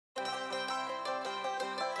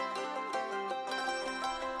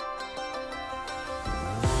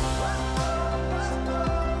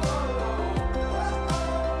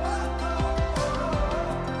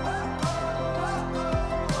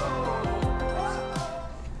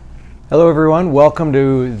Hello everyone, welcome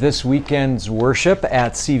to this weekend's worship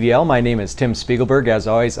at CVL. My name is Tim Spiegelberg. As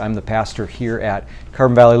always, I'm the pastor here at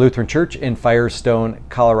Carbon Valley Lutheran Church in Firestone,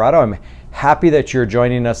 Colorado. I'm happy that you're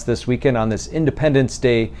joining us this weekend on this Independence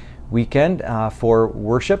Day weekend for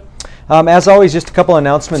worship. As always, just a couple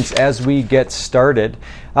announcements as we get started.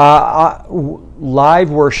 Live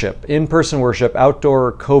worship, in-person worship,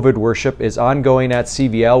 outdoor COVID worship is ongoing at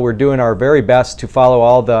CVL. We're doing our very best to follow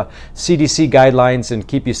all the CDC guidelines and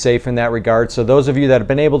keep you safe in that regard. So those of you that have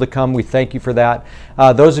been able to come, we thank you for that.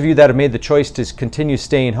 Those of you that have made the choice to continue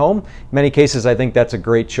staying home, in many cases I think that's a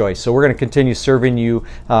great choice. So we're going to continue serving you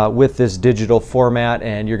with this digital format,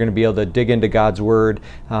 and you're going to be able to dig into God's Word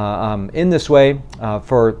in this way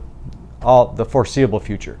for all the foreseeable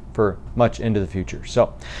future, for much into the future.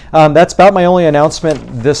 So that's about my only announcement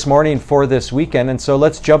this morning for this weekend. And so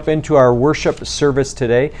let's jump into our worship service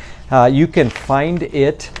today. You can find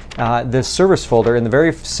it, this service folder, in the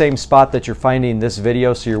very same spot that you're finding this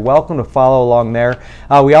video. So you're welcome to follow along there.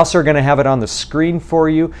 We also are going to have it on the screen for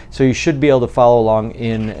you, so you should be able to follow along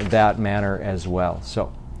in that manner as well.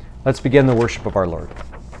 So let's begin the worship of our Lord.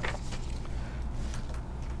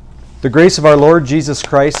 The grace of our Lord Jesus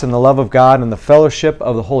Christ and the love of God and the fellowship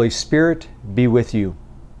of the Holy Spirit be with you.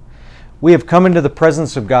 We have come into the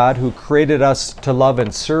presence of God, who created us to love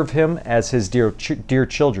and serve Him as His dear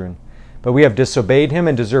children, but we have disobeyed Him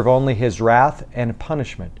and deserve only His wrath and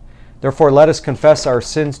punishment. Therefore, let us confess our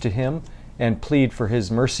sins to Him and plead for His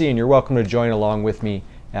mercy, and you're welcome to join along with me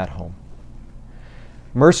at home.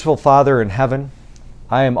 Merciful Father in heaven,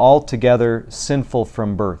 I am altogether sinful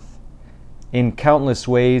from birth. In countless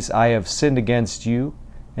ways I have sinned against you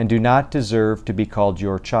and do not deserve to be called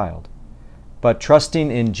your child. But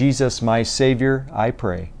trusting in Jesus my Savior, I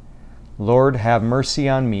pray, Lord, have mercy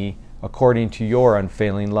on me according to your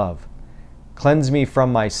unfailing love. Cleanse me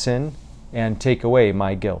from my sin and take away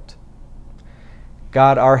my guilt.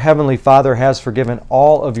 God, our Heavenly Father, has forgiven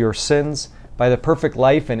all of your sins by the perfect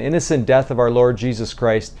life and innocent death of our Lord Jesus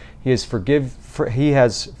Christ. He has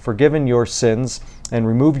forgiven your sins and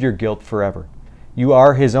removed your guilt forever. You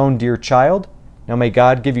are His own dear child. Now may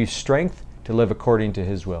God give you strength to live according to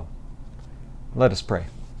His will. Let us pray.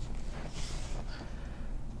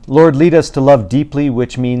 Lord, lead us to love deeply,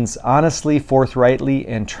 which means honestly, forthrightly,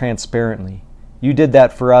 and transparently. You did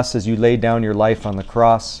that for us as you laid down your life on the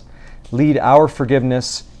cross. Lead our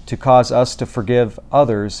forgiveness to cause us to forgive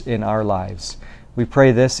others in our lives. We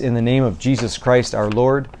pray this in the name of Jesus Christ our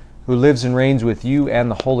Lord, who lives and reigns with you and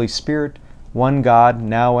the Holy Spirit, one God,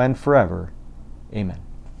 now and forever. Amen.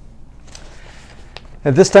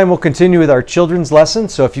 At this time, we'll continue with our children's lesson.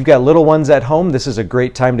 So if you've got little ones at home, this is a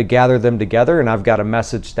great time to gather them together, and I've got a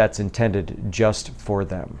message that's intended just for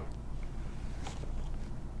them.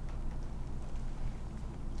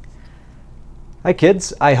 Hi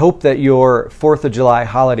kids, I hope that your 4th of July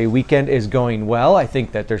holiday weekend is going well. I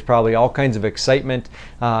think that there's probably all kinds of excitement,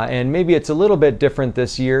 and maybe it's a little bit different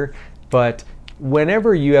this year, but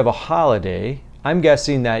whenever you have a holiday, I'm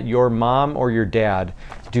guessing that your mom or your dad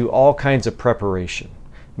do all kinds of preparation.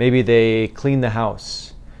 Maybe they clean the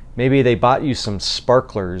house. Maybe they bought you some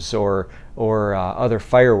sparklers or other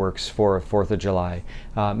fireworks for 4th of July.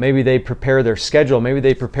 Maybe they prepare their schedule. Maybe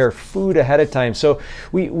they prepare food ahead of time. So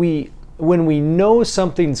when we know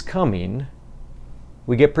something's coming,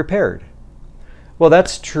 we get prepared. Well,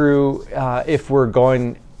 that's true if we're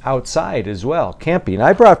going outside as well, camping.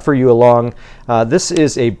 I brought for you along, this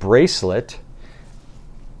is a bracelet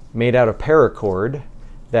made out of paracord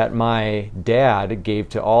that my dad gave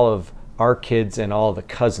to all of our kids and all the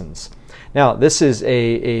cousins. Now, this is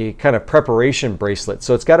a kind of preparation bracelet,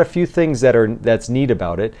 so it's got a few things that's neat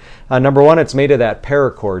about it. Number one, it's made of that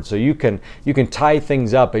paracord, so you can tie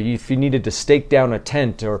things up. If you needed to stake down a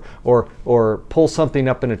tent or pull something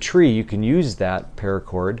up in a tree, you can use that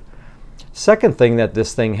paracord. Second thing that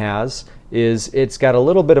this thing has is it's got a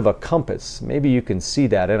little bit of a compass. Maybe you can see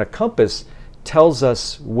that. And a compass tells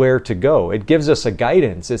us where to go. It gives us a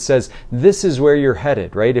guidance. It says, this is where you're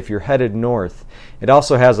headed, right? If you're headed north. It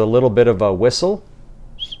also has a little bit of a whistle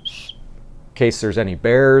in case there's any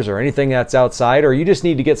bears or anything that's outside, or you just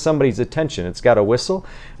need to get somebody's attention. It's got a whistle.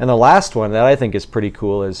 And the last one that I think is pretty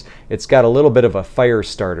cool is it's got a little bit of a fire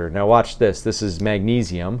starter. Now watch this. This is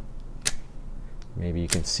magnesium. Maybe you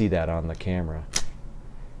can see that on the camera.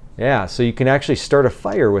 Yeah, so you can actually start a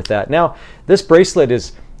fire with that. Now, this bracelet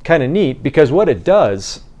is kind of neat because what it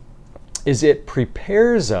does is it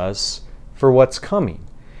prepares us for what's coming.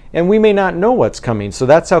 And we may not know what's coming, so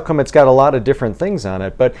that's how come it's got a lot of different things on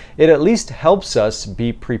it, but it at least helps us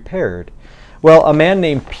be prepared. Well, a man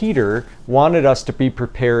named Peter wanted us to be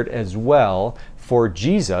prepared as well for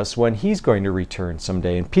Jesus when he's going to return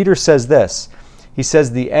someday. And Peter says this. He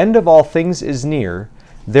says, "The end of all things is near.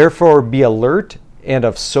 Therefore be alert and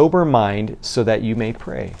of sober mind so that you may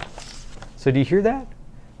pray." So do you hear that?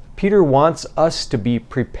 Peter wants us to be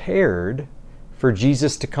prepared for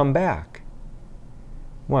Jesus to come back.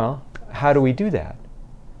 Well, how do we do that?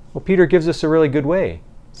 Well, Peter gives us a really good way.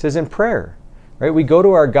 He says in prayer, right? We go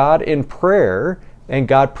to our God in prayer and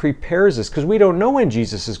God prepares us because we don't know when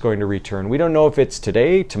Jesus is going to return. We don't know if it's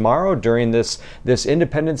today, tomorrow, during this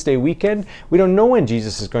Independence Day weekend. We don't know when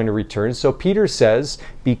Jesus is going to return. So Peter says,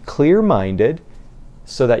 be clear-minded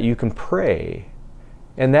so that you can pray.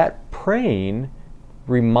 And that praying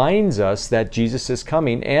reminds us that Jesus is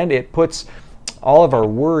coming, and it puts all of our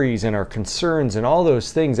worries and our concerns and all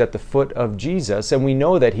those things at the foot of Jesus, and we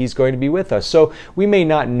know that he's going to be with us. So we may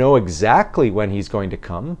not know exactly when he's going to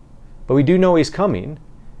come, but we do know he's coming.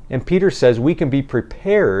 And Peter says we can be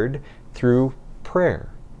prepared through prayer,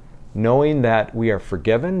 knowing that we are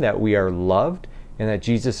forgiven, that we are loved, and that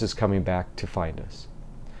Jesus is coming back to find us.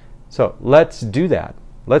 So let's do that.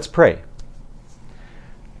 Let's pray.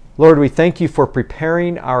 Lord, we thank you for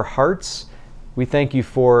preparing our hearts. We thank you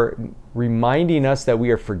for reminding us that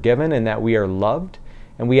we are forgiven and that we are loved.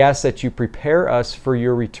 And we ask that you prepare us for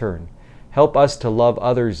your return. Help us to love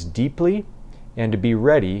others deeply and to be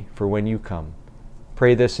ready for when you come.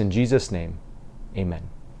 Pray this in Jesus' name. Amen.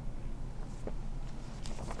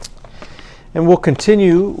 And we'll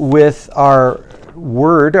continue with our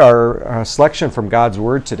word, our selection from God's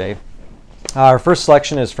word today. Our first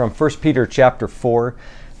selection is from 1 Peter chapter 4,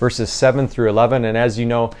 verses 7 through 11. And as you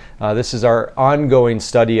know, this is our ongoing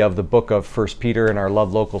study of the book of 1 Peter in our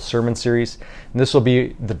Love Local sermon series. And this will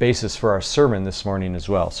be the basis for our sermon this morning as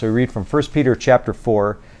well. So we read from 1 Peter chapter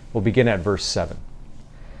 4. We'll begin at verse 7.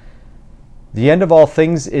 "The end of all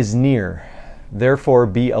things is near. Therefore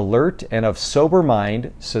be alert and of sober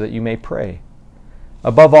mind so that you may pray.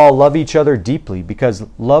 Above all, love each other deeply, because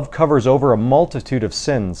love covers over a multitude of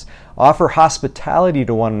sins. Offer hospitality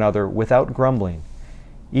to one another without grumbling.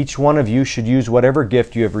 Each one of you should use whatever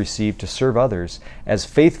gift you have received to serve others as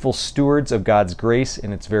faithful stewards of God's grace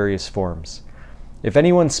in its various forms. If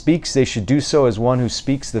anyone speaks, they should do so as one who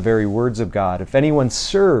speaks the very words of God. If anyone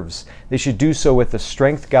serves, they should do so with the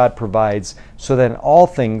strength God provides, so that in all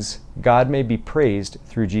things God may be praised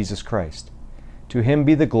through Jesus Christ. To him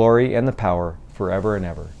be the glory and the power forever and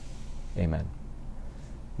ever. Amen."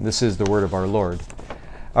 This is the word of our Lord.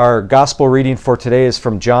 Our gospel reading for today is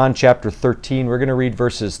from John chapter 13. We're going to read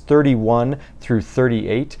verses 31 through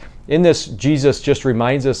 38. In this, Jesus just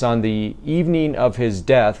reminds us on the evening of his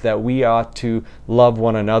death that we ought to love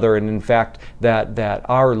one another, and in fact that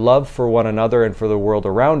our love for one another and for the world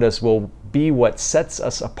around us will be what sets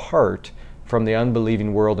us apart from the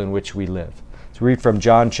unbelieving world in which we live. So we read from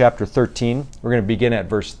John chapter 13. We're going to begin at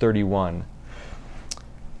verse 31.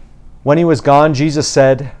 "When he was gone, Jesus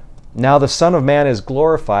said, 'Now the Son of Man is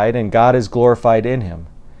glorified, and God is glorified in him.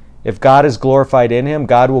 If God is glorified in him,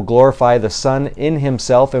 God will glorify the Son in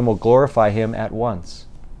himself and will glorify him at once.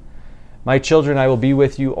 My children, I will be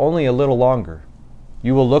with you only a little longer.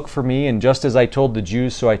 You will look for me, and just as I told the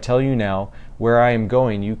Jews, so I tell you now, where I am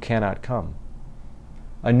going, you cannot come.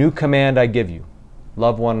 A new command I give you,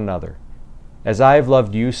 love one another. As I have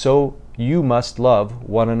loved you, so you must love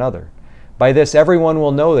one another. By this everyone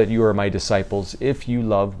will know that you are my disciples, if you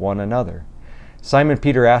love one another.' Simon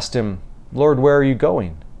Peter asked him, 'Lord, where are you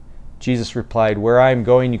going?' Jesus replied, 'Where I am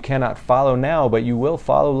going you cannot follow now, but you will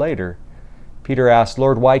follow later.' Peter asked,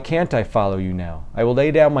 'Lord, why can't I follow you now? I will lay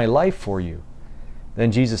down my life for you.'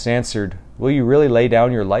 Then Jesus answered, 'Will you really lay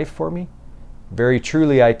down your life for me? Very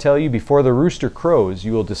truly I tell you, before the rooster crows,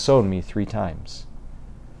 you will disown me 3 times.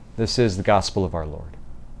 This is the gospel of our Lord.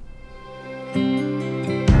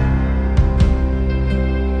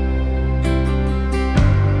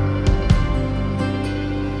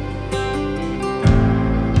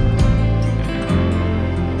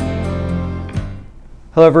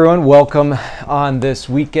 Hello everyone, welcome on this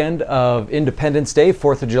weekend of Independence Day,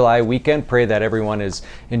 4th of July weekend. Pray that everyone is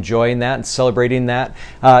enjoying that and celebrating that.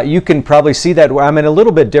 You can probably see that I'm in a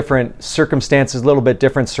little bit different circumstances, a little bit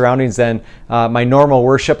different surroundings than my normal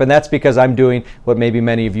worship, and that's because I'm doing what maybe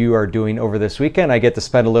many of you are doing over this weekend. I get to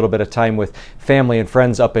spend a little bit of time with family and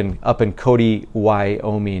friends up in Cody,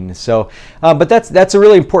 Wyoming. So, but that's a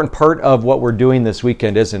really important part of what we're doing this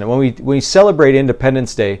weekend, isn't it? When we celebrate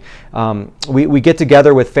Independence Day, we get together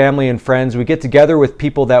with family and friends. We get together with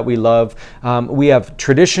people that we love. We have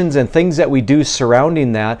traditions and things that we do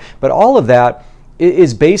surrounding that, but all of that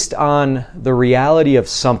is based on the reality of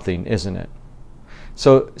something, isn't it?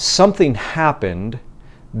 So something happened,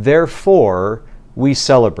 therefore we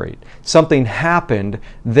celebrate. Something happened,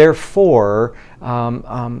 therefore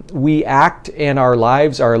we act and our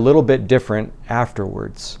lives are a little bit different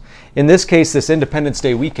afterwards. In this case, this Independence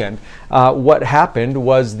Day weekend, what happened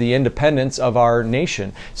was the independence of our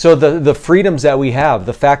nation. So the freedoms that we have,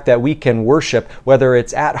 the fact that we can worship, whether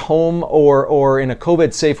it's at home or in a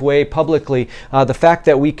COVID-safe way publicly, the fact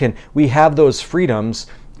that we have those freedoms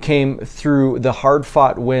came through the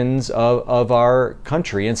hard-fought wins of our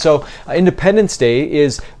country. And so Independence Day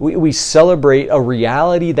is, we celebrate a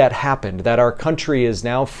reality that happened, that our country is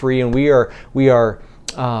now free, and we are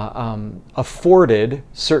afforded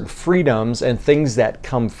certain freedoms and things that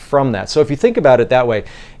come from that. So if you think about it that way,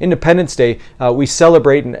 Independence Day, we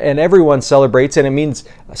celebrate and everyone celebrates, and it means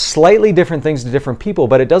slightly different things to different people,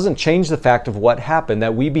 but it doesn't change the fact of what happened,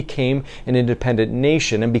 that we became an independent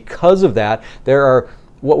nation. And because of that, there are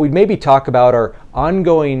what we maybe talk about are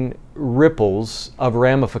ongoing ripples of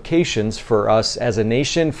ramifications for us as a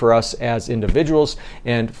nation, for us as individuals,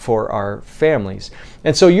 and for our families.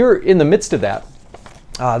 And so you're in the midst of that.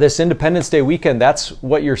 This Independence Day weekend, that's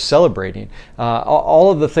what you're celebrating.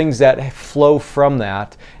 All of the things that flow from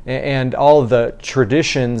that, and all of the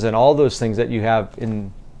traditions and all those things that you have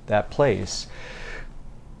in that place.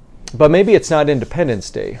 But maybe it's not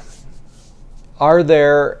Independence Day. Are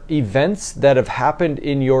there events that have happened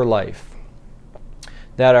in your life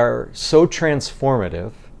that are so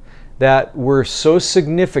transformative, that were so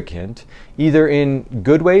significant, either in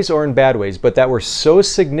good ways or in bad ways, but that were so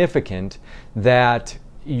significant that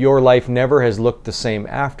your life never has looked the same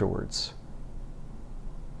afterwards?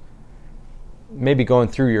 Maybe going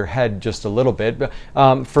through your head just a little bit.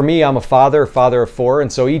 But for me, I'm a father of four,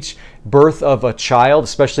 and so each birth of a child,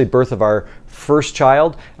 especially birth of our first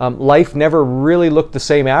child, life never really looked the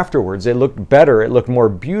same afterwards. It looked better, it looked more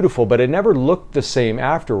beautiful, but it never looked the same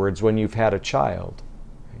afterwards when you've had a child.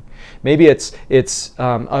 Maybe it's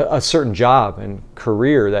a certain job and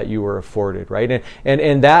career that you were afforded, right?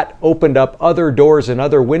 And that opened up other doors and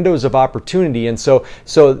other windows of opportunity, and so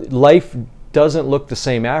life doesn't look the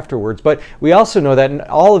same afterwards. But we also know that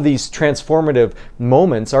all of these transformative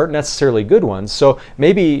moments aren't necessarily good ones. So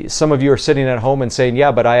maybe some of you are sitting at home and saying,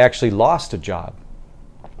 yeah, but I actually lost a job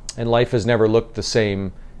and life has never looked the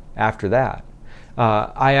same after that.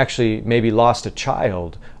 I actually maybe lost a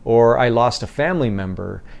child, or I lost a family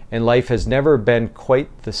member, and life has never been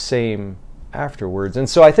quite the same afterwards. And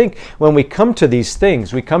so I think when we come to these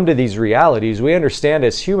things, we come to these realities, we understand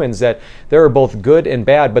as humans that there are both good and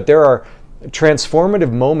bad, but there are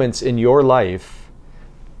transformative moments in your life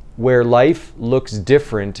where life looks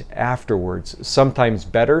different afterwards, sometimes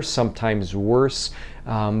better, sometimes worse,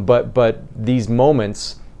 but these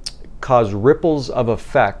moments cause ripples of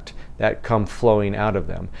effect that come flowing out of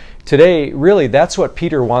them. Today, really, that's what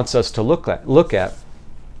Peter wants us to look at.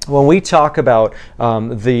 When we talk about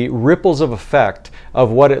the ripples of effect of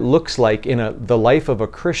what it looks like in the life of a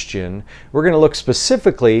Christian, we're going to look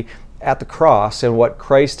specifically at the cross and what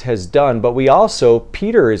Christ has done, but we also,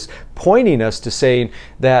 Peter is pointing us to saying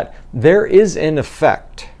that there is an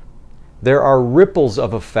effect. There are ripples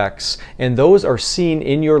of effects, and those are seen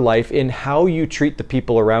in your life in how you treat the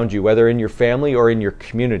people around you, whether in your family or in your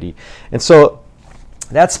community. And so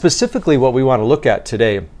that's specifically what we want to look at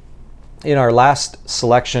today in our last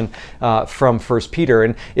selection from 1 Peter.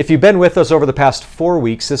 And if you've been with us over the past 4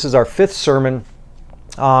 weeks, this is our 5th sermon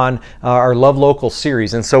on our Love Local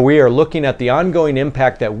series. And so we are looking at the ongoing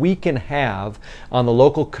impact that we can have on the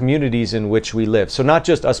local communities in which we live. So not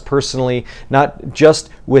just us personally, not just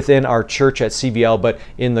within our church at CVL, but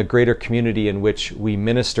in the greater community in which we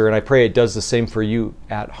minister. And I pray it does the same for you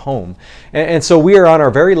at home. And so we are on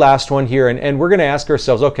our very last one here, and we're going to ask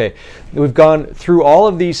ourselves, okay, we've gone through all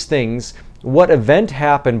of these things. What event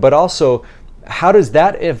happened, but also how does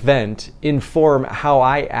that event inform how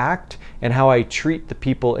I act and how I treat the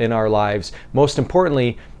people in our lives? Most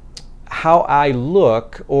importantly, how I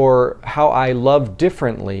look or how I love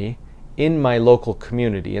differently in my local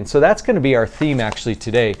community. And so that's going to be our theme actually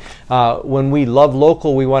today. When we love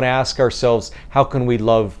local, we want to ask ourselves, how can we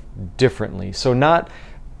love differently? So not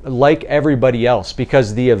like everybody else,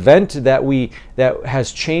 because the event that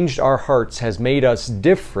has changed our hearts has made us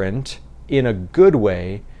different in a good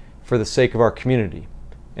way for the sake of our community.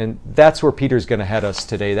 And that's where Peter's going to head us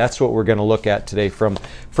today. That's what we're going to look at today from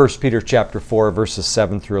 1 Peter chapter 4, verses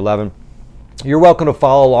 7 through 11. You're welcome to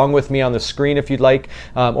follow along with me on the screen if you'd like,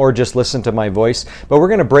 or just listen to my voice. But we're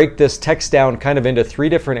going to break this text down kind of into 3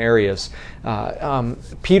 different areas.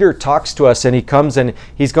 Peter talks to us, and he comes and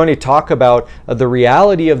he's going to talk about the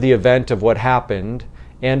reality of the event of what happened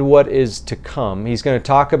and what is to come. He's going to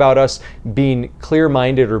talk about us being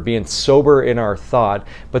clear-minded or being sober in our thought,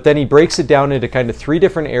 but then he breaks it down into kind of three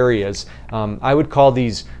different areas. I would call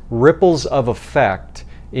these ripples of effect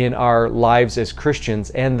in our lives as Christians,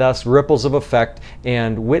 and thus ripples of effect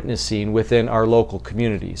and witnessing within our local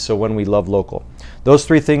community. So when we love local, those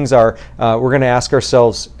three things are, we're going to ask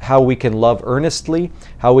ourselves how we can love earnestly,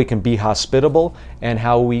 how we can be hospitable, and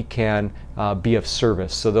how we can be of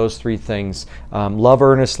service. So those three things, love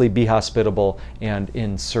earnestly, be hospitable, and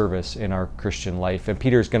in service in our Christian life. And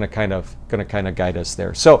Peter's going to kind of guide us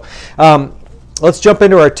there. So let's jump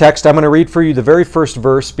into our text. I'm going to read for you the very first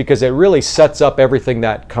verse because it really sets up everything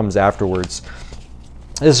that comes afterwards.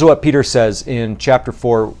 This is what Peter says in chapter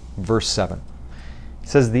 4, verse 7. It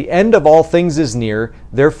says, "The end of all things is near,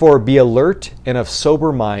 therefore be alert and of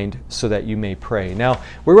sober mind so that you may pray." Now,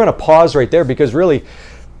 we're going to pause right there because really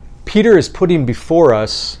Peter is putting before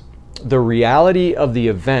us the reality of the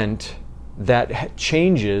event that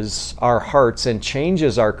changes our hearts and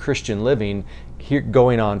changes our Christian living here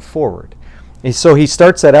going on forward. And so he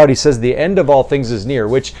starts that out. He says, the end of all things is near,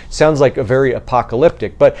 which sounds like a very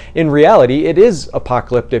apocalyptic. But in reality, it is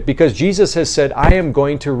apocalyptic because Jesus has said, I am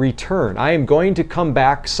going to return. I am going to come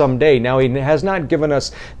back someday. Now, he has not given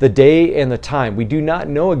us the day and the time. We do not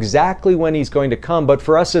know exactly when he's going to come. But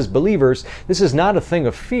for us as believers, this is not a thing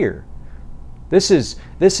of fear. This is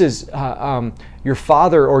your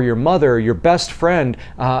father or your mother, your best friend,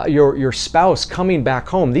 your spouse coming back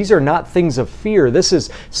home. These are not things of fear. This is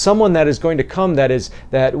someone that is going to come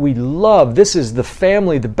that we love. This is the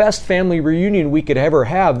family, the best family reunion we could ever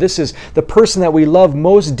have. This is the person that we love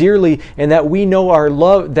most dearly and that we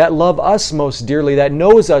know that love us most dearly, that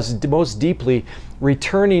knows us most deeply,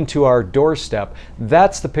 returning to our doorstep.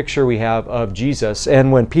 That's the picture we have of Jesus.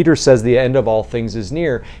 And when Peter says the end of all things is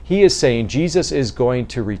near, he is saying Jesus is going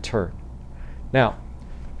to return. Now,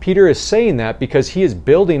 Peter is saying that because he is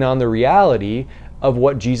building on the reality of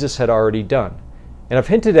what Jesus had already done. And I've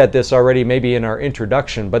hinted at this already maybe in our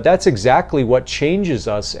introduction, but that's exactly what changes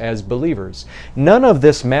us as believers. None of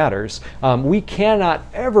this matters. We cannot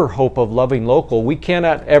ever hope of loving local. We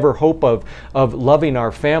cannot ever hope of loving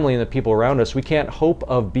our family and the people around us. We can't hope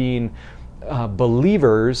of being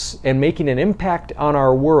believers and making an impact on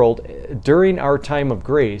our world during our time of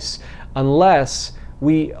grace unless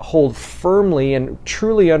we hold firmly and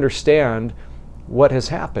truly understand what has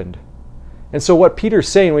happened. And so what Peter's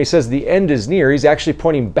saying when he says the end is near, he's actually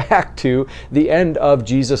pointing back to the end of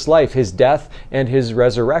Jesus' life, his death and his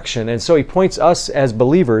resurrection. And so he points us as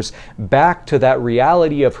believers back to that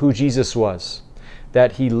reality of who Jesus was,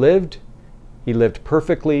 that he lived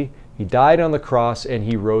perfectly, he died on the cross, and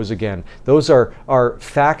he rose again. Those are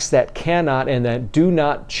facts that cannot and that do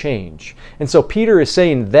not change. And so Peter is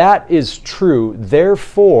saying that is true,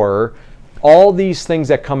 therefore all these things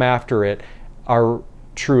that come after it are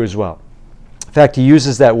true as well. In fact, he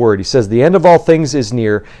uses that word. He says, the end of all things is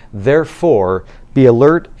near, therefore be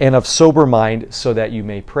alert and of sober mind so that you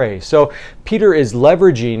may pray. So Peter is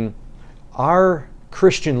leveraging our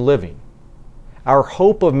Christian living, our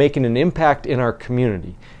hope of making an impact in our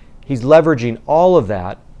community. He's leveraging all of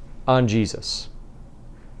that on Jesus.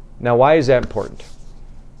 Now, why is that important?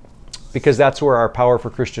 Because that's where our power for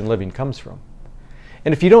Christian living comes from.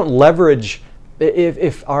 And if you don't leverage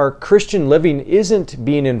If our Christian living isn't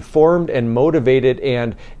being informed and motivated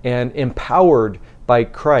and empowered by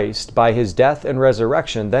Christ, by his death and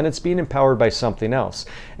resurrection, then it's being empowered by something else.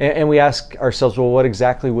 And we ask ourselves, well, what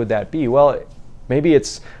exactly would that be? Well, maybe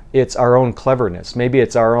it's our own cleverness. Maybe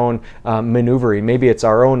it's our own maneuvering. Maybe it's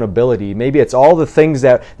our own ability. Maybe it's all the things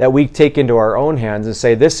that we take into our own hands and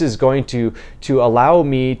say, this is going to allow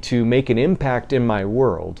me to make an impact in my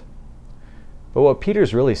world. But what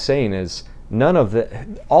Peter's really saying is,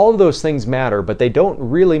 all of those things matter, but they don't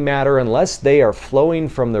really matter unless they are flowing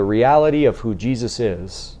from the reality of who Jesus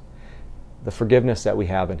is, the forgiveness that we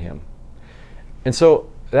have in him. And so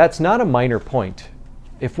that's not a minor point.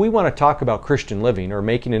 If we want to talk about Christian living or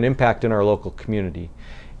making an impact in our local community,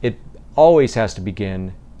 it always has to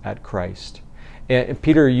begin at Christ. And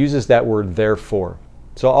Peter uses that word, therefore.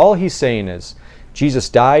 So all he's saying is, Jesus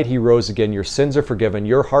died, he rose again, your sins are forgiven,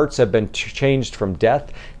 your hearts have been changed from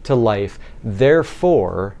death to life.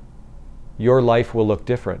 Therefore, your life will look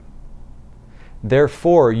different.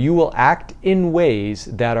 Therefore, you will act in ways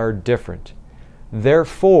that are different.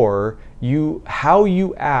 Therefore, how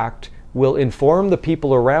you act will inform the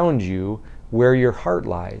people around you where your heart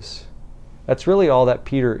lies. That's really all that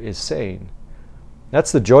Peter is saying.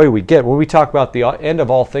 That's the joy we get when we talk about the end of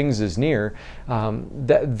all things is near.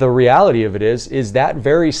 The reality of it is that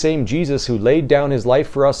very same Jesus who laid down his life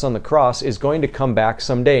for us on the cross is going to come back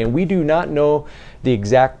someday. And we do not know the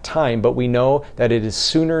exact time, but we know that it is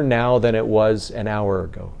sooner now than it was an hour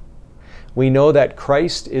ago. We know that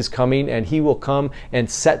Christ is coming, and he will come and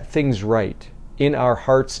set things right in our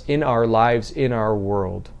hearts, in our lives, in our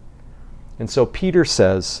world. And so Peter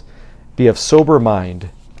says, be of sober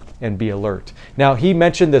mind and be alert. Now, he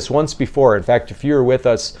mentioned this once before. In fact, if you were with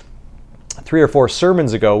us 3 or 4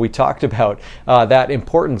 sermons ago, we talked about that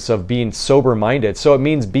importance of being sober-minded. So it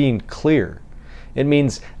means being clear. It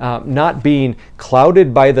means not being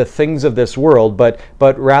clouded by the things of this world, but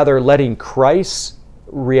rather letting Christ's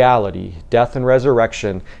reality, death and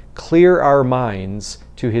resurrection, clear our minds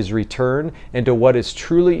to his return and to what is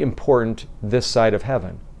truly important this side of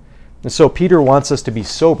heaven. And so Peter wants us to be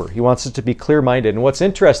sober. He wants us to be clear-minded. And what's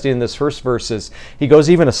interesting in this first verse is he goes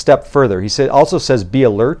even a step further. He also says, be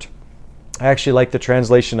alert. I actually like the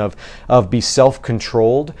translation of be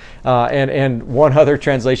self-controlled. And one other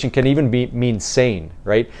translation can even mean sane,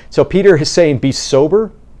 right? So Peter is saying, be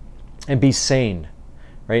sober and be sane.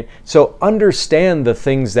 Right? So understand the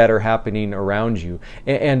things that are happening around you.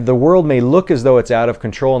 And the world may look as though it's out of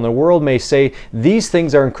control, and the world may say these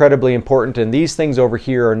things are incredibly important and these things over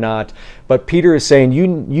here are not. But Peter is saying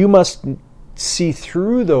you must see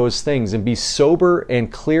through those things and be sober and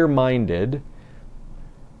clear-minded,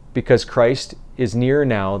 because Christ is nearer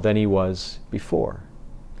now than he was before.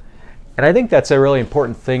 And I think that's a really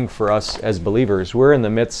important thing for us as believers. We're in the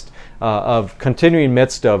midst continuing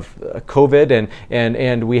midst of COVID,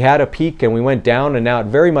 and we had a peak and we went down, and now it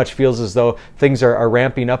very much feels as though things are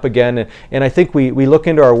ramping up again. And I think we look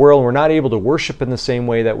into our world and we're not able to worship in the same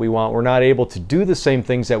way that we want. We're not able to do the same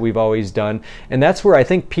things that we've always done. And that's where I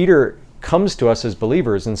think Peter comes to us as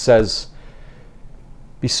believers and says,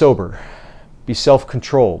 be sober, be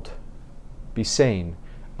self-controlled, be sane,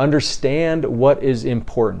 understand what is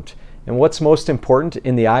important. And what's most important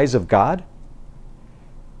in the eyes of God?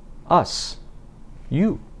 Us.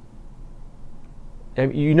 You.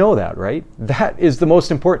 And you know that, right? That is the most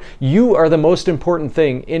important. You are the most important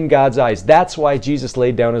thing in God's eyes. That's why Jesus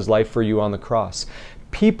laid down his life for you on the cross.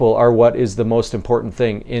 People are what is the most important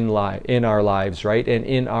thing in our lives, right? And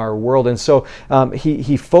in our world. And so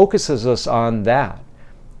he focuses us on that.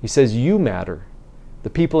 He says, you matter. The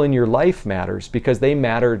people in your life matters because they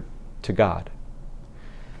matter to God.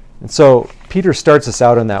 And so Peter starts us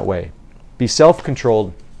out in that way. Be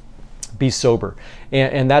self-controlled, be sober.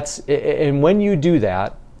 And when you do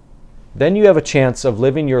that, then you have a chance of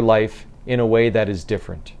living your life in a way that is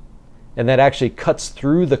different. And that actually cuts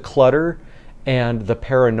through the clutter and the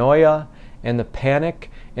paranoia and the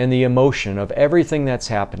panic and the emotion of everything that's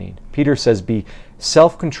happening. Peter says, be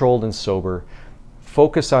self-controlled and sober.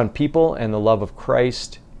 Focus on people and the love of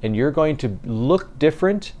Christ, and you're going to look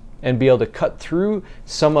different and be able to cut through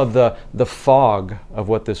some of the fog of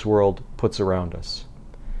what this world puts around us.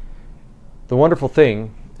 The wonderful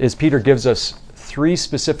thing is Peter gives us 3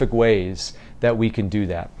 specific ways that we can do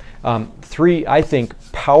that. 3, I think,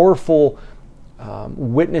 powerful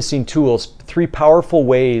witnessing tools, 3 powerful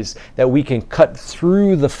ways that we can cut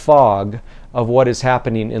through the fog of what is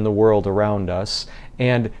happening in the world around us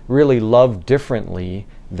and really love differently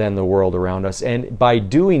than the world around us. And by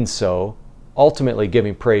doing so, ultimately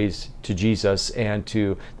giving praise to Jesus and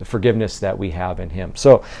to the forgiveness that we have in him.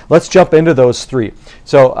 So let's jump into those 3.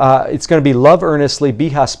 So it's going to be love earnestly, be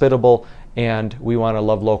hospitable, and we want to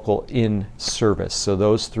love local in service. So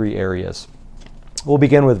those 3 areas. We'll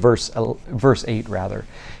begin with verse 8 rather.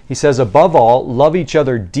 He says, above all, love each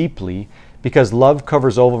other deeply, because love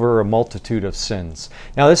covers over a multitude of sins.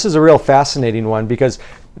 Now this is a real fascinating one, because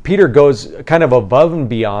Peter goes kind of above and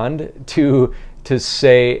beyond to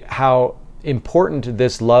say how important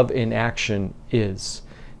this love in action is.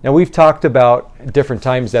 Now we've talked about different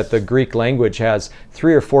times that the Greek language has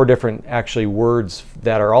 3 or 4 different actually words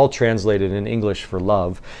that are all translated in English for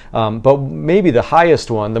love. But maybe the highest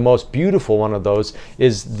one, the most beautiful one of those,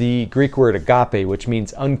 is the Greek word agape, which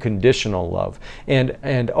means unconditional love.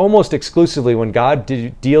 And almost exclusively when God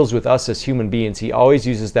deals with us as human beings, he always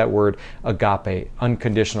uses that word agape,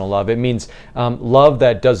 unconditional love. It means love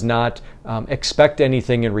that does not expect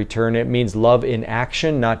anything in return. It means love in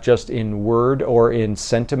action, not just in word or in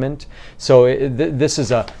sentiment. So this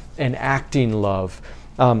is an acting love.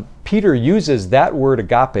 Peter uses that word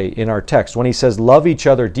agape in our text. When he says love each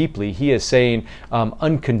other deeply, he is saying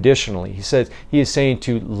unconditionally. He is saying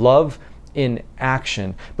to love in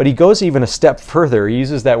action. But he goes even a step further. He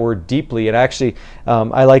uses that word deeply. And actually,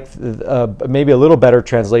 I like maybe a little better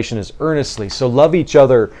translation is earnestly. So love each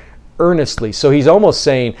other earnestly. So he's almost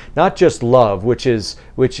saying not just love, which is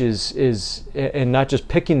and not just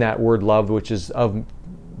picking that word love, which is of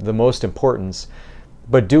the most importance,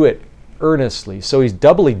 but do it earnestly. So he's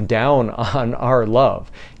doubling down on our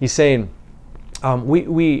love. He's saying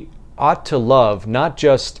we ought to love not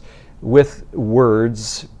just with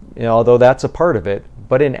words, although that's a part of it,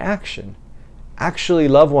 but in action. Actually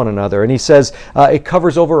love one another. And he says it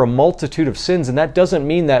covers over a multitude of sins, and that doesn't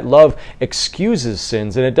mean that love excuses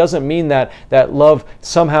sins, and it doesn't mean that love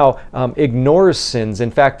somehow ignores sins. In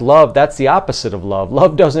fact, love, that's the opposite of love.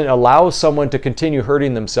 Love doesn't allow someone to continue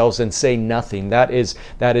hurting themselves and say nothing. That is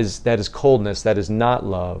coldness. That is not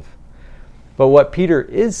love. But what Peter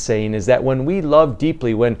is saying is that when we love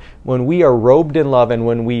deeply, when we are robed in love, and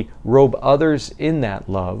when we robe others in that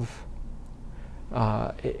love,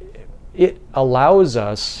 it allows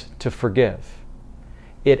us to forgive.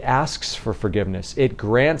 It asks for forgiveness. It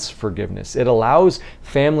grants forgiveness. It allows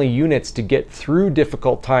family units to get through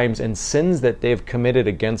difficult times and sins that they've committed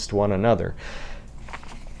against one another.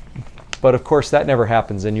 But of course, that never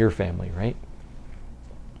happens in your family, right?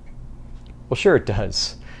 Well, sure it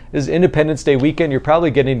does. This is Independence Day weekend. You're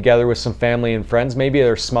probably getting together with some family and friends. Maybe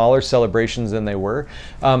they're smaller celebrations than they were.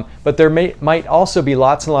 But there might also be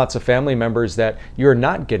lots and lots of family members that you're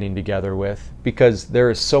not getting together with because there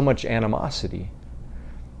is so much animosity.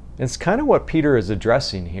 It's kind of what Peter is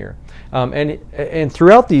addressing here. And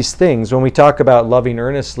throughout these things, when we talk about loving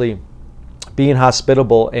earnestly, being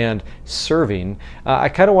hospitable, and serving, I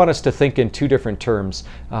kind of want us to think in two different terms.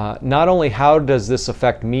 Not only how does this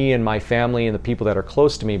affect me and my family and the people that are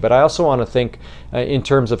close to me, but I also want to think in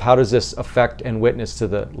terms of how does this affect and witness to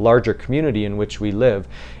the larger community in which we live.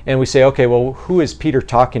 And we say, okay, well, who is Peter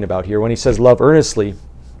talking about here? When he says love earnestly,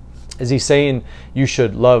 is he saying you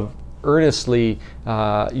should love earnestly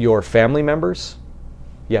your family members?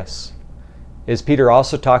 Yes. Is Peter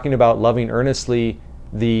also talking about loving earnestly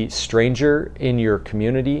the stranger in your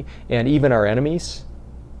community and even our enemies?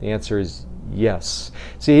 The answer is yes.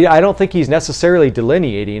 See, I don't think he's necessarily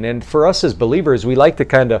delineating, and for us as believers, we like to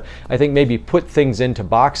kind of, I think, maybe put things into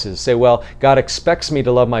boxes. Say, well, God expects me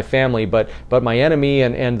to love my family, but my enemy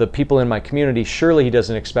and the people in my community, surely he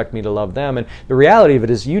doesn't expect me to love them. And the reality of it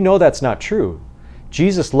is, that's not true.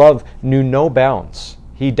 Jesus' love knew no bounds.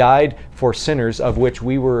 He died for sinners, of which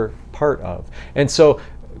we were part of. And so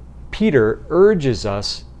Peter urges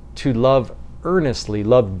us to love earnestly,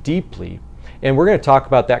 love deeply. And we're going to talk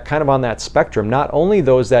about that kind of on that spectrum, not only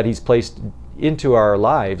those that he's placed into our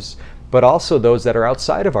lives, but also those that are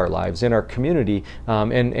outside of our lives, in our community,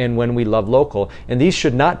 and when we love local. And these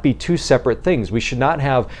should not be two separate things. We should not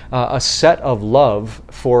have a set of love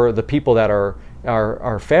for the people that are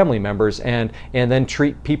our family members and then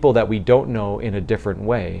treat people that we don't know in a different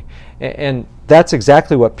way. And that's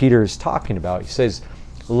exactly what Peter is talking about. He says,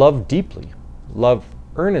 love deeply, love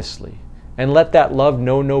earnestly, and let that love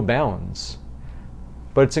know no bounds.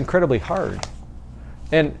 But it's incredibly hard.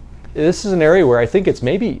 And this is an area where I think it's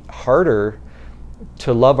maybe harder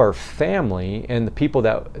to love our family and the people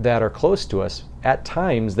that are close to us at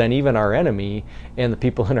times than even our enemy and the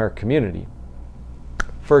people in our community.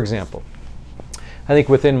 For example, I think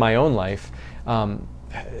within my own life,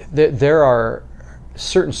 there are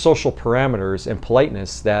certain social parameters and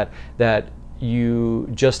politeness that you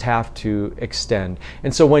just have to extend.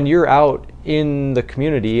 And so when you're out in the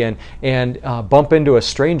community and bump into a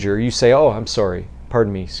stranger, you say, "Oh, I'm sorry,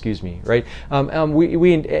 pardon me, excuse me," right?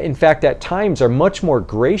 We in fact at times are much more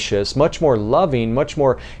gracious, much more loving, much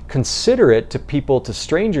more considerate to people, to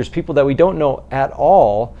strangers, people that we don't know at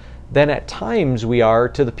all, than at times we are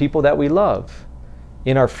to the people that we love.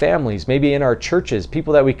 In our families, maybe in our churches,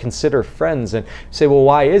 people that we consider friends, and say, well,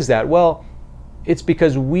 why is that? Well, it's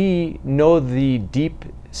because we know the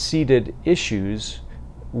deep-seated issues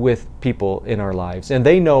with people in our lives, and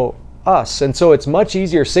they know us. And so it's much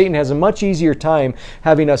easier, Satan has a much easier time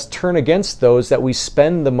having us turn against those that we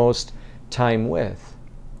spend the most time with.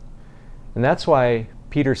 And that's why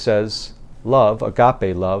Peter says, love,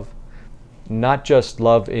 agape love, not just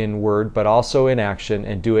love in word, but also in action,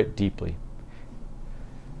 and do it deeply.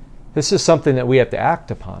 This is something that we have to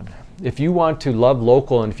act upon. If you want to love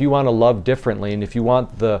local, and if you want to love differently, and if you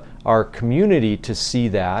want our community to see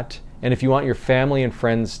that, and if you want your family and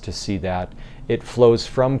friends to see that, it flows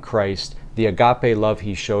from Christ, the agape love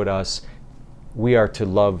he showed us. We are to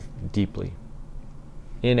love deeply,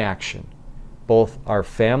 in action, both our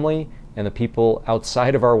family and the people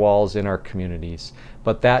outside of our walls in our communities.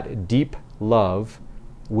 But that deep love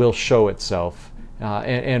will show itself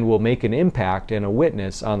and will make an impact and a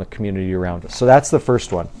witness on the community around us. So that's the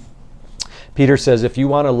first one. Peter says if you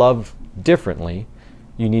want to love differently,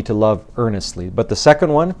 you need to love earnestly. But the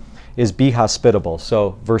second one is be hospitable.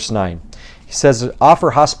 So verse 9. He says,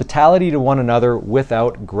 offer hospitality to one another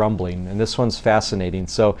without grumbling. And this one's fascinating.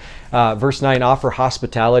 So verse 9, offer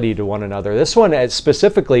hospitality to one another. This one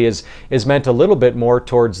specifically is meant a little bit more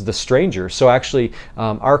towards the stranger. So actually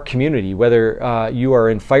our community, whether you are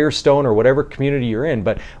in Firestone or whatever community you're in,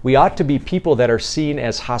 but we ought to be people that are seen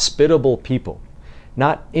as hospitable people.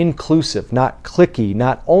 Not inclusive, not cliquey,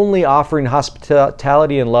 not only offering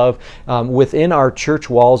hospitality and love within our church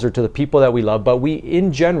walls or to the people that we love, but we,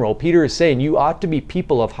 in general, Peter is saying you ought to be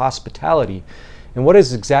people of hospitality. And what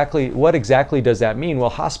exactly does that mean? Well,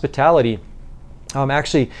 hospitality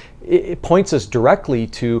actually it points us directly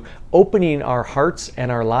to opening our hearts and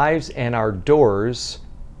our lives and our doors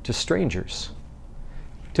to strangers,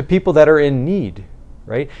 to people that are in need.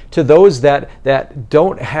 Right? To those that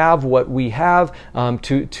don't have what we have,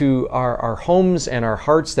 to our homes and our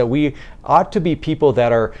hearts, that we ought to be people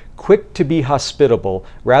that are quick to be hospitable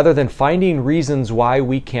rather than finding reasons why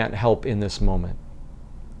we can't help in this moment.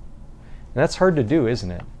 And that's hard to do,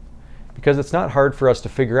 isn't it? Because it's not hard for us to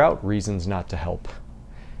figure out reasons not to help.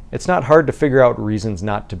 It's not hard to figure out reasons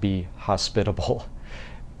not to be hospitable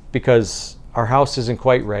because our house isn't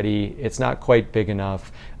quite ready. It's not quite big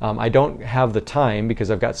enough. I don't have the time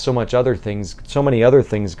because I've got so many other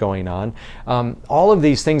things going on. All of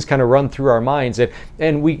these things kind of run through our minds,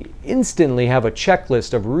 and we instantly have a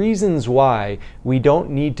checklist of reasons why we don't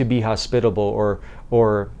need to be hospitable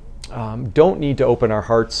or don't need to open our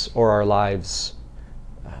hearts or our lives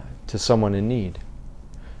to someone in need.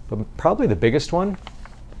 But probably the biggest one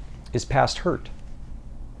is past hurt.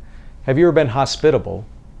 Have you ever been hospitable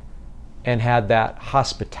and had that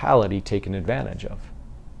hospitality taken advantage of?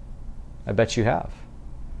 I bet you have.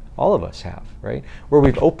 All of us have, right? Where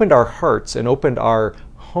we've opened our hearts and opened our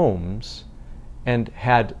homes and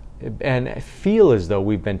feel as though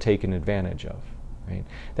we've been taken advantage of, right?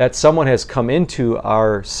 That someone has come into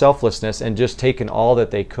our selflessness and just taken all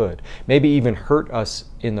that they could, maybe even hurt us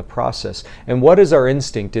in the process. And what is our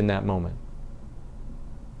instinct in that moment?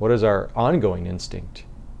 What is our ongoing instinct?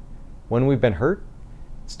 When we've been hurt,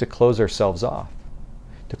 it's to close ourselves off,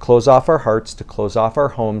 to close off our hearts, to close off our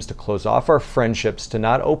homes, to close off our friendships, to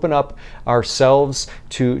not open up ourselves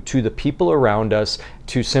to the people around us,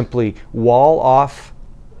 to simply wall off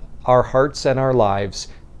our hearts and our lives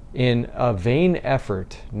in a vain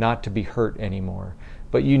effort not to be hurt anymore.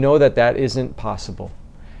 But you know that isn't possible,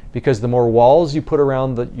 because the more walls you put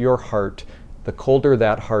around your heart, the colder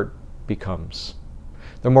that heart becomes.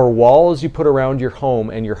 The more walls you put around your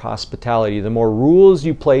home and your hospitality, the more rules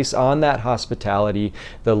you place on that hospitality,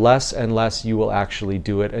 the less and less you will actually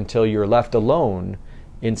do it until you're left alone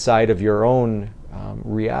inside of your own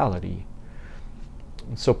reality.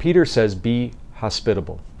 So Peter says, be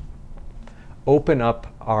hospitable. Open up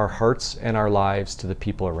our hearts and our lives to the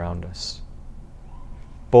people around us,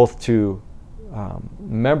 both to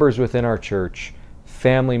members within our church,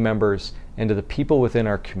 family members, and to the people within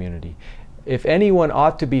our community. If anyone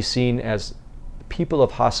ought to be seen as people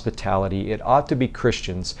of hospitality, it ought to be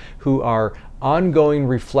Christians who are ongoing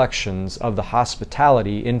reflections of the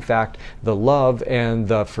hospitality, in fact, the love and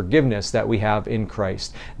the forgiveness that we have in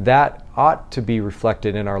Christ. That ought to be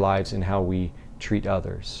reflected in our lives in how we treat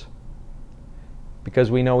others. Because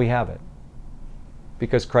we know we have it.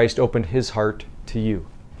 Because Christ opened his heart to you.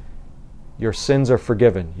 Your sins are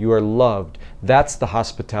forgiven. You are loved. That's the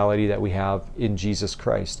hospitality that we have in Jesus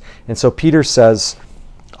Christ. And so Peter says,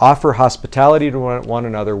 offer hospitality to one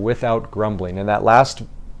another without grumbling. And that last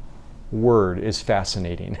word is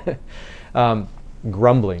fascinating.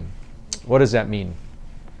 Grumbling. What does that mean?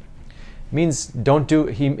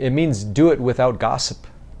 It means do it without gossip,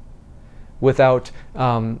 without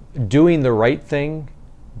doing the right thing,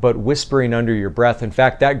 but whispering under your breath. In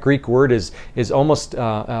fact, that Greek word is almost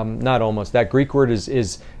not almost. That Greek word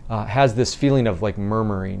has this feeling of like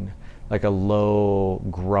murmuring, like a low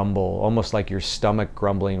grumble, almost like your stomach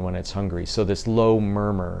grumbling when it's hungry. So this low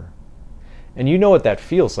murmur, and you know what that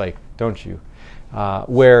feels like, don't you?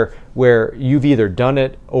 Where you've either done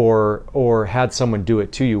it or had someone do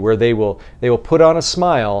it to you, where they will put on a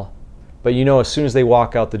smile, but you know as soon as they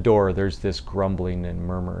walk out the door, there's this grumbling and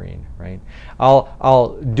murmuring, right?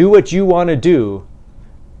 I'll do what you want to do,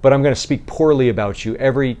 but I'm going to speak poorly about you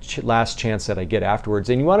every last chance that I get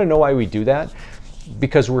afterwards. And you want to know why we do that?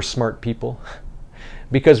 Because we're smart people.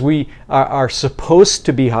 because we are supposed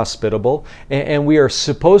to be hospitable, and we are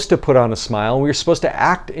supposed to put on a smile, and we're supposed to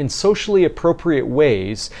act in socially appropriate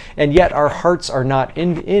ways, and yet our hearts are not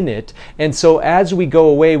in it. And so as we go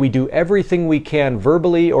away, we do everything we can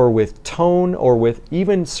verbally or with tone or with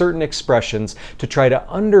even certain expressions to try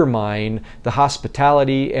to undermine the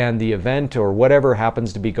hospitality and the event or whatever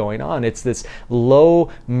happens to be going on. It's this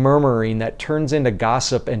low murmuring that turns into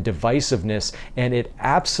gossip and divisiveness, and it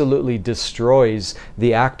absolutely destroys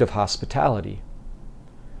the act of hospitality.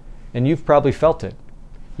 And you've probably felt it.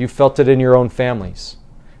 You've felt it in your own families.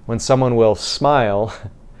 When someone will smile,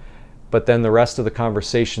 but then the rest of the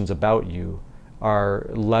conversations about you are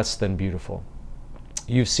less than beautiful.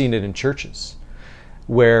 You've seen it in churches,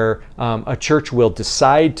 where a church will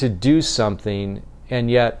decide to do something, and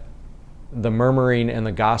yet the murmuring and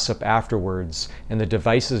the gossip afterwards and the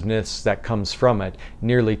divisiveness that comes from it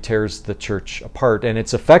nearly tears the church apart. And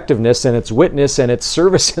its effectiveness and its witness and its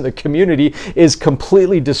service in the community is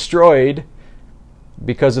completely destroyed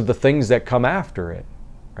because of the things that come after it,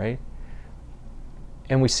 right?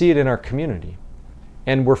 And we see it in our community.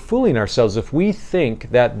 And we're fooling ourselves if we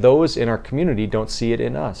think that those in our community don't see it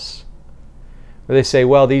in us. Where they say,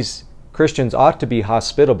 well, these Christians ought to be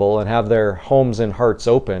hospitable and have their homes and hearts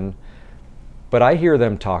open, but I hear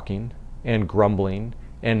them talking and grumbling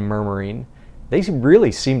and murmuring. They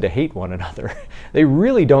really seem to hate one another. They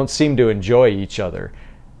really don't seem to enjoy each other.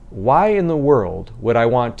 Why in the world would I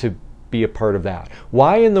want to be a part of that?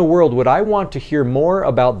 Why in the world would I want to hear more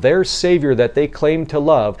about their Savior that they claim to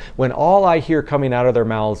love when all I hear coming out of their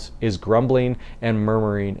mouths is grumbling and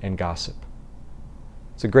murmuring and gossip?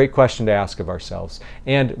 It's a great question to ask of ourselves,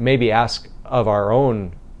 and maybe ask of our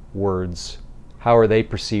own words. How are they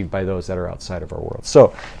perceived by those that are outside of our world?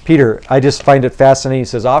 So, Peter, I just find it fascinating. He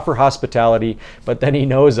says, offer hospitality, but then he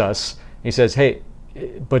knows us. He says, hey,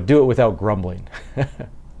 but do it without grumbling,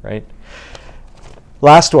 right?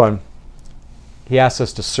 Last one, he asks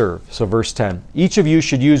us to serve. So verse 10, each of you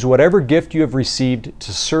should use whatever gift you have received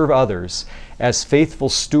to serve others as faithful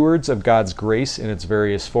stewards of God's grace in its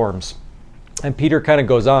various forms. And Peter kind of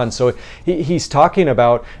goes on. So he's talking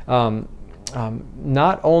about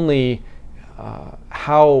not only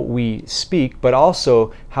how we speak, but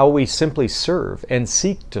also how we simply serve and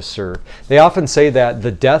seek to serve. They often say that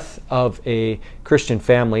the death of a Christian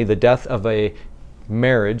family, the death of a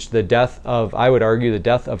marriage, the death of, I would argue, the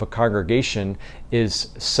death of a congregation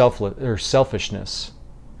is selfishness,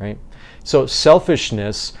 right? So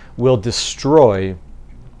selfishness will destroy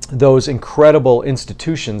those incredible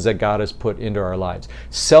institutions that God has put into our lives.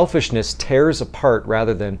 Selfishness tears apart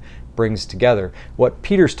rather than brings together. What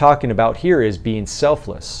Peter's talking about here is being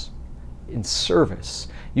selfless in service,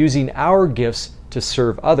 using our gifts to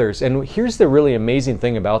serve others. And here's the really amazing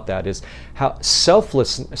thing about that is how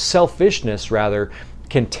selfishness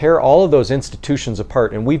can tear all of those institutions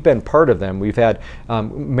apart. And we've been part of them. We've had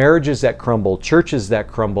marriages that crumble, churches that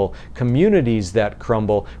crumble, communities that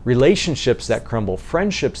crumble, relationships that crumble,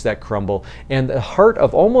 friendships that crumble. And the heart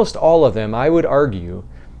of almost all of them, I would argue,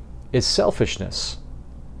 is selfishness,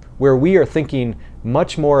 where we are thinking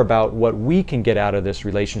much more about what we can get out of this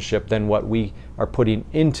relationship than what we are putting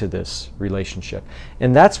into this relationship.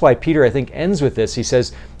 And that's why Peter, I think, ends with this. He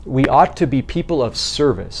says, we ought to be people of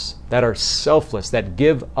service that are selfless, that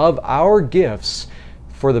give of our gifts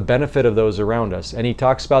for the benefit of those around us. And he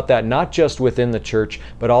talks about that not just within the church,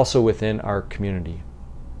 but also within our community.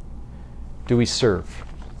 Do we serve?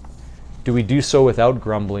 Do we do so without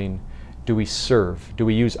grumbling? Do we serve? Do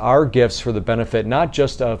we use our gifts for the benefit not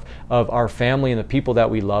just of our family and the people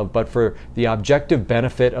that we love, but for the objective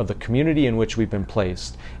benefit of the community in which we've been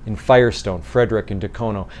placed? In Firestone, Frederick, and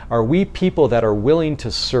Dacono, are we people that are willing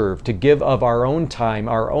to serve, to give of our own time,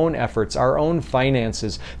 our own efforts, our own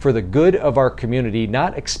finances for the good of our community,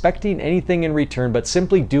 not expecting anything in return, but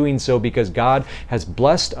simply doing so because God has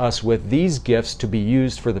blessed us with these gifts to be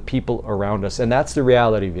used for the people around us? And that's the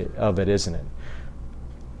reality of it, isn't it?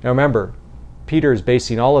 Now remember, Peter is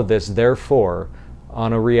basing all of this, therefore,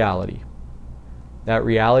 on a reality. That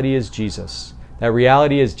reality is Jesus. That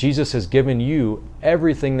reality is Jesus has given you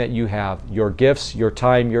everything that you have, your gifts, your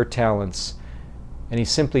time, your talents. And he's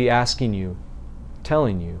simply asking you,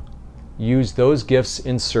 telling you, use those gifts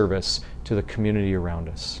in service to the community around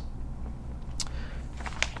us.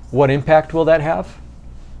 What impact will that have?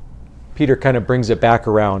 Peter kind of brings it back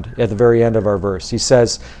around at the very end of our verse. He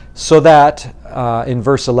says, so that, in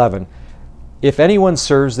verse 11, if anyone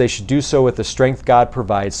serves, they should do so with the strength God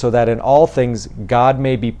provides, so that in all things God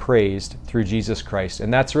may be praised through Jesus Christ.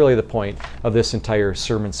 And that's really the point of this entire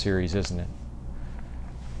sermon series, isn't it?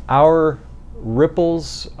 Our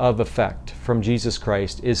ripples of effect from Jesus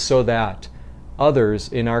Christ is so that others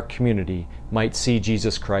in our community might see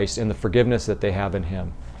Jesus Christ and the forgiveness that they have in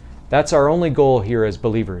Him. That's our only goal here as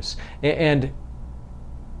believers. And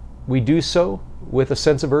we do so with a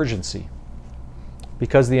sense of urgency,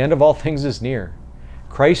 because the end of all things is near.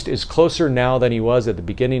 Christ is closer now than He was at the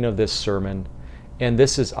beginning of this sermon, and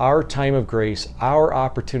this is our time of grace, our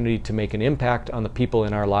opportunity to make an impact on the people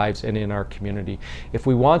in our lives and in our community. If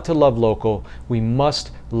we want to love local, we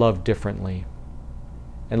must love differently.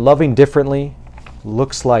 And loving differently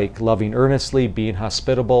looks like loving earnestly, being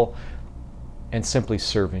hospitable, and simply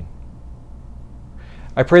serving.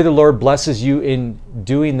 I pray the Lord blesses you in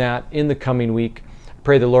doing that in the coming week. I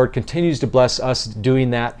pray the Lord continues to bless us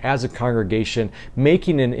doing that as a congregation,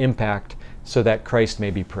 making an impact so that Christ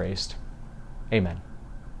may be praised. Amen.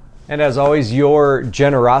 And as always, your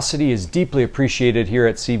generosity is deeply appreciated here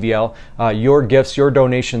at CVL. Your gifts, your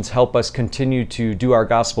donations help us continue to do our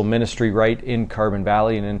gospel ministry right in Carbon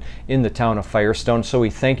Valley and in the town of Firestone. So we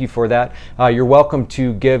thank you for that. You're welcome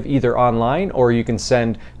to give either online, or you can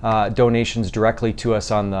send donations directly to us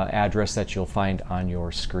on the address that you'll find on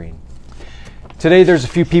your screen. Today there's a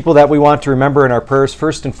few people that we want to remember in our prayers.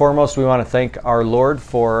 First and foremost, we want to thank our Lord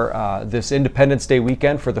for this Independence Day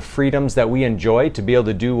weekend, for the freedoms that we enjoy to be able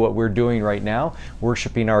to do what we're doing right now,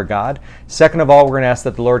 worshiping our God. Second of all, we're going to ask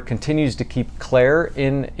that the Lord continues to keep Claire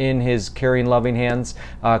in His caring, loving hands.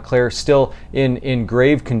 Claire still in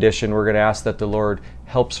grave condition. We're going to ask that the Lord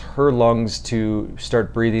helps her lungs to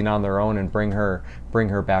start breathing on their own and bring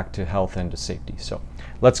her back to health and to safety. So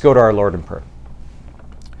let's go to our Lord in prayer.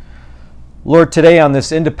 Lord, today on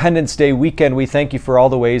this Independence Day weekend, we thank you for all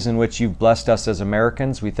the ways in which you've blessed us as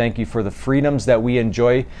Americans. We thank you for the freedoms that we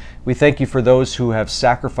enjoy. We thank you for those who have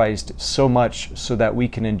sacrificed so much so that we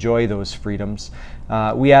can enjoy those freedoms.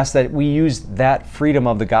 We ask that we use that freedom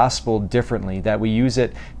of the gospel differently, that we use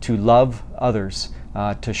it to love others,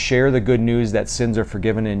 to share the good news that sins are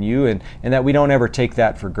forgiven in you, and that we don't ever take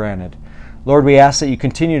that for granted. Lord, we ask that you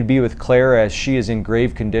continue to be with Claire as she is in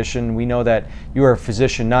grave condition. We know that you are a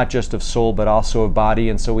physician not just of soul but also of body,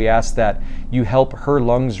 and so we ask that you help her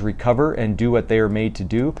lungs recover and do what they are made to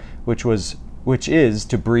do, which is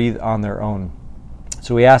to breathe on their own.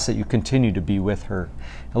 So we ask that you continue to be with her.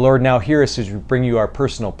 And Lord, now hear us as we bring you our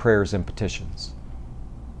personal prayers and petitions.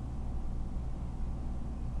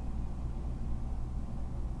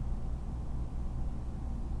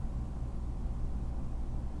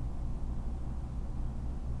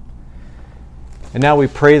 And now we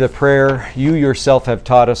pray the prayer you yourself have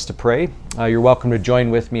taught us to pray. You're welcome to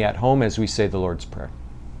join with me at home as we say the Lord's Prayer.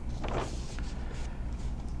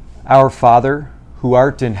 Our Father, who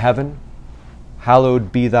art in heaven,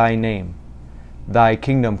 hallowed be thy name. Thy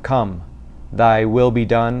kingdom come, thy will be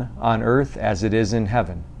done on earth as it is in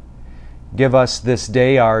heaven. Give us this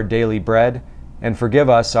day our daily bread, and forgive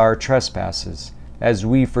us our trespasses, as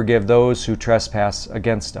we forgive those who trespass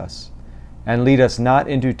against us. And lead us not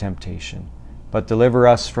into temptation, but deliver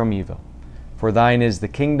us from evil. For thine is the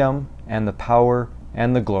kingdom, and the power,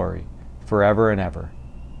 and the glory, forever and ever.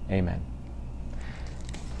 Amen.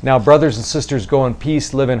 Now, brothers and sisters, go in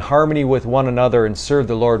peace, live in harmony with one another, and serve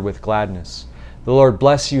the Lord with gladness. The Lord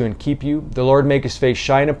bless you and keep you. The Lord make His face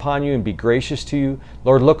shine upon you and be gracious to you.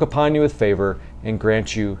 Lord look upon you with favor and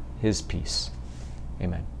grant you His peace.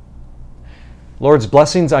 Amen. Lord's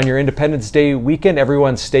blessings on your Independence Day weekend.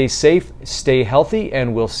 Everyone stay safe, stay healthy,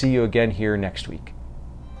 and we'll see you again here next week.